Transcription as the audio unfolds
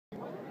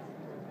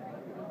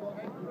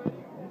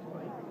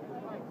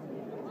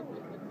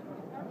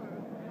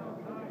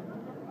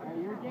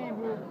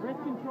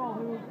control,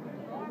 Hoob.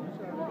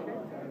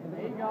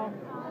 There you go.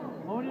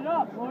 Load it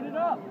up, load it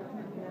up.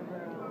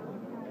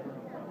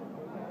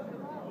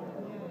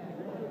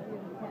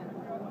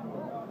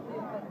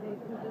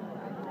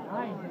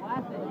 Nice,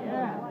 blast it,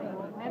 yeah.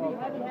 Heavy,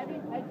 heavy, heavy,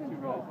 head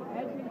control,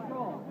 head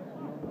control.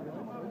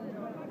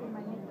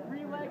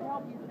 Free leg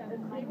helps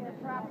escape the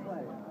trap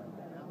leg.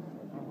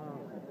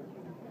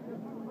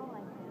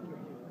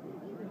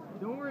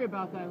 Don't worry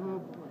about that,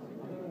 Hoob.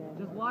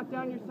 Just lock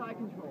down your side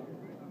control.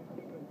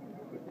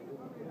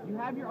 You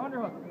have your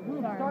underhook.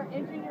 Hoob, start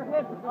inching your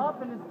hips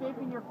up and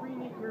escaping your free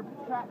knee, your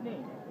trap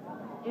knee.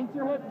 Inch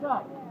your hips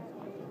up.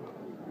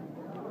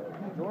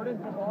 Jordan,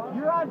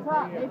 you're on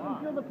top. They can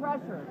feel the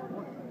pressure.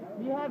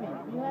 Be heavy,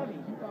 be heavy.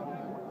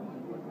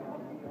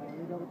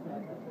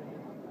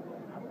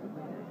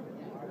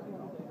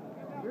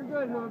 You're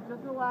good, Hoob.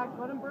 Just relax.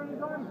 Let him burn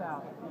his arms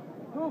out.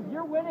 Hoob,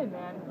 you're winning,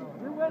 man.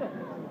 You're winning.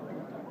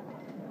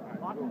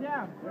 Lock him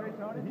down.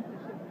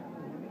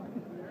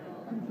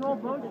 Control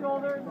both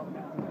shoulders.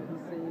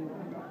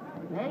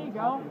 There you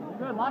go.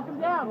 Good. Lock him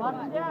down. Lock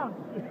him down.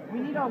 We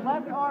need a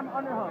left arm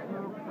underhook,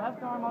 Hoob.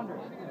 Left arm under.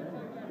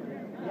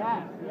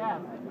 Yes,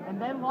 yes.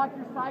 And then lock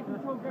your side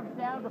control grips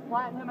down to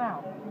flatten him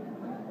out.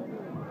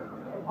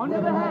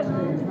 Under the head,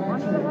 Hoob.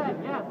 Under the head.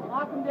 Yes.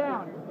 Lock him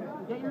down.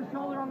 Get your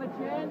shoulder on the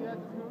chin.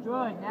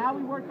 Good. Now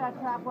we work that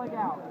trap leg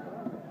out.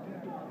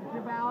 Get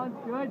your balance.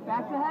 Good.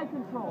 Back to head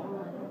control.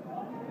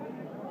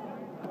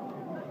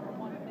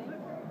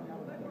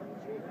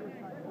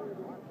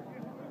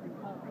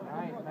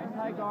 Alright, nice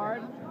high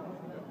guard.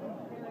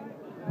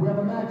 We have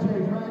a mat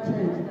change, mat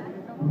change.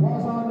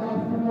 Was on mat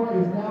 4,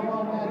 is now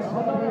on mat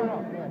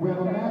 7. We have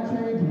a mat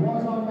change,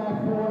 was on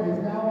mat 4, is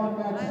now on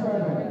mat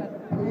 7.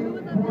 Please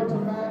report to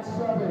mat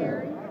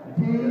 7.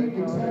 D,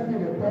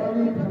 executive,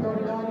 30 to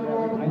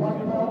 39-year-old, black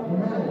belt,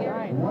 middle,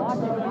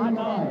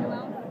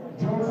 179.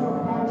 Joseph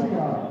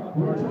Porcia,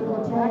 Richard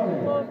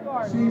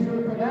Latore, Caesar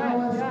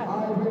Canales,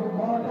 Ivan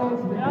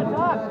Marcos, report to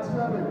mat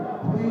 7.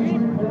 Please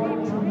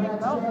report to mat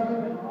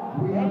 7.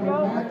 We have a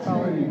mat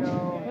change.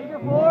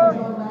 Was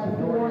on mat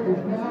 4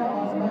 is now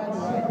on mat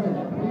 7.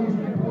 Please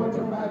report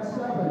to mat 7.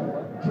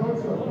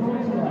 Joseph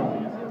Porcia,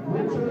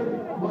 Richard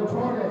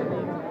Latore,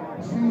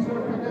 Caesar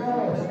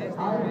Canales,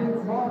 Ivan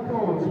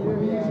Marcos,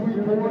 please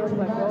report to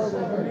mat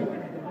 7.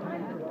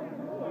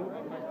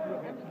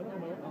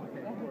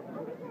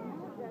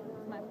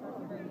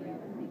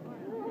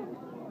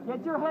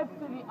 Get your hips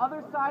to the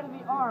other side of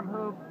the arm,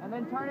 Hoob, and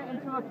then turn it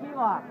into a key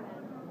lock.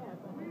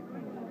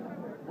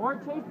 Or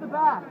chase the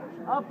back.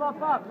 Up,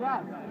 up, up,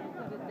 yes.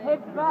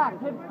 Hips back,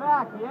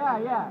 yeah,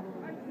 yeah.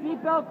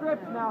 Seatbelt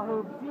grips now,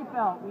 Hoob,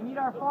 seatbelt. We need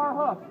our far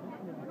hook.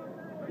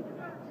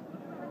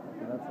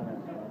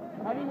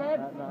 Heavy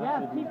hips,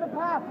 yes, keep the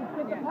pass, let's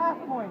get the pass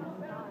points.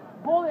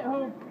 Hold it,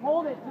 Hoob,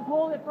 hold it, just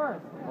hold it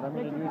first.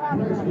 Get your pass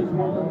points.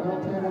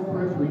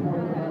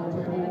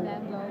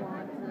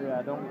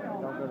 Yeah, don't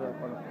go to the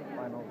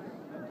finals.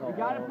 You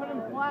gotta put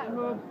him flat,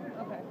 Hoob.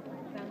 Okay.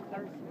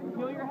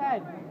 Feel your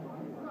head.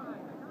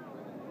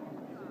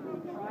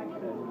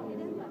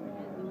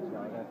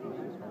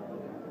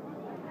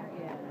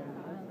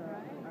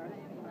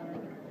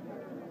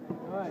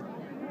 Good.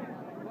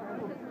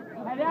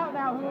 Head out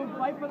now, Hoob.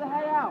 Fight for the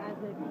head out.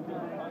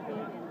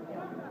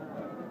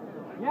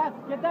 Yes,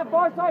 get that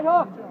far side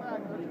hook.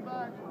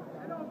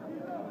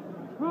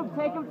 Hoob,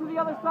 take him to the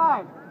other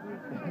side.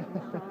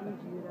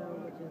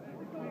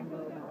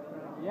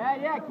 Yeah,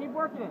 yeah, keep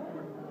working it.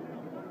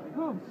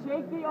 Hoob,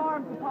 shake the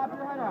arm to pop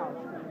your head out.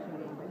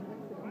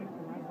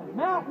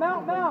 Mount,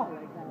 mount, mount.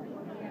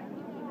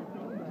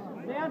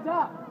 Stay on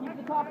top. Keep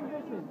the top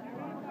position.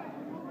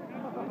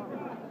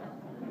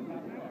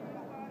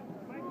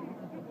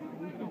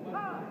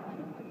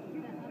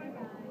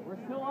 We're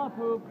still up,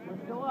 Hoob.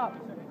 We're still up.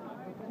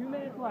 2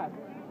 minutes left.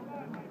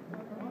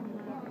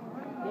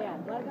 Yeah,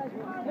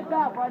 hip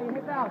out, buddy.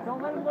 Hip out.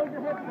 Don't let him load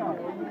your hips up.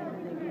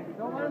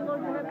 Don't let him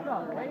load your hips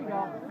up. There you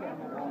go.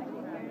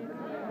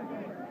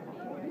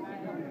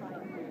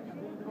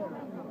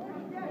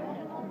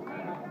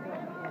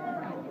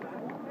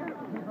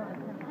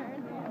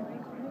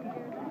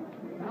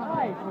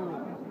 Nice, Hoob.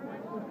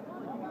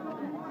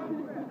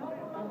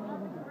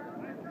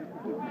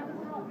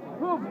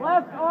 Hoob,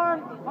 left arm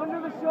under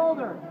the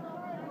shoulder.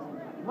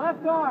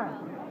 Left arm.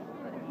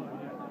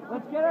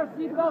 Let's get our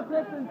seatbelt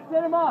grips and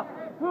sit him up.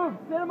 Hoob,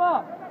 sit him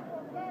up.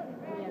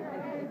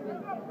 It's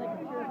like a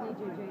pure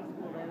BJJ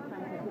school. They're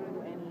trying to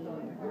do any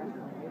wrestling.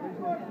 There's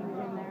no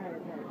fusion there.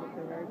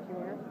 It's very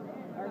pure.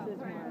 Ours is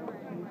more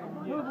fusion.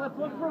 Hoob, let's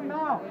look for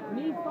mount.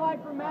 Knee slide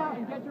for mount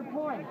and get your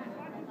points.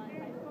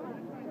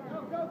 Go,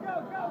 go, go,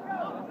 go, go!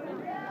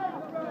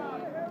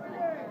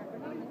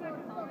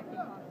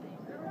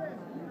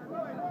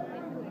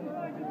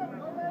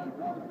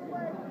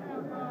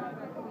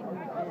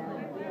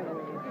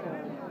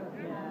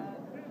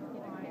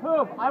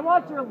 Hoob, I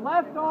want your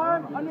left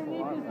arm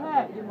underneath his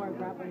head.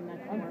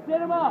 And sit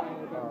him up.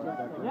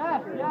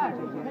 Yes, yes.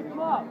 Pick him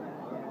up.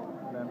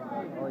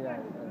 Oh, yeah.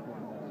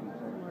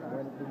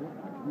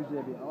 Usually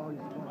I'd be, oh, he's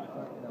smart.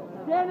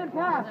 Stand and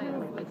pass. They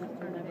just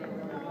turn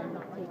everything over and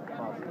not take that.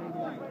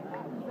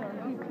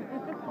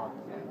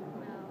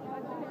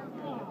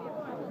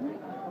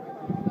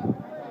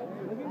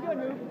 Looking good,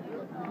 Hoop.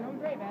 You're doing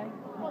great, man.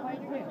 You're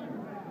playing your game.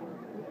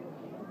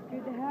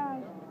 Good to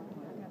have.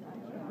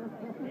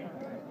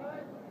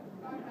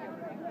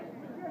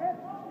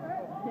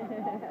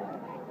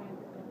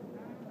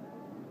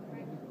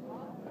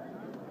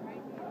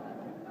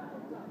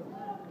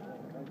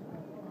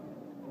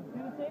 Do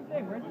the same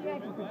thing. Where's the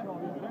ankle control?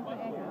 Where's the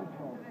ankle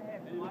control?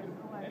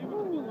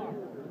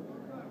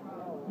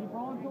 Keep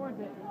rolling towards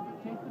it.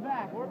 Chase the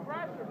back. More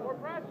pressure, more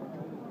pressure.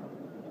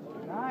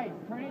 Nice.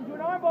 Turn it into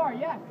an arm bar.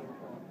 Yes.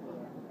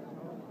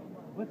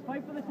 Let's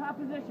fight for the top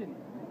position.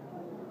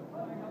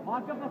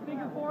 Lock up a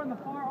figure 4 in the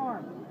far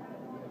arm.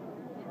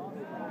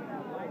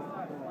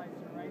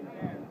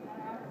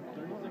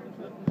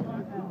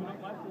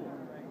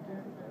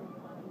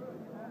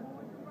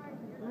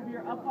 Move,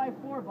 you're up by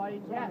 4,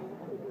 buddy. Yes.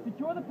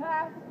 Secure the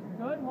pass.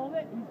 Good. Hold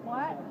it. He's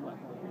flat.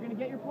 You're going to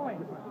get your point.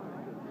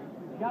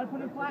 You got to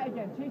put him flat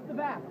again. Chase the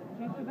back.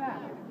 Chase the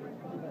back.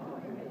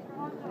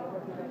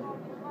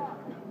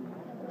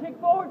 Kick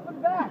forward from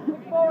the back.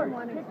 Kick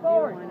forward. Kick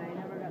forward.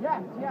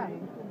 Yes, yes.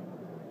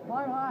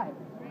 Climb high.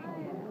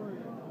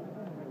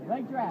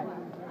 Leg drag.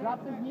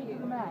 Drop the knee to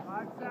the mat.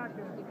 5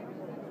 seconds.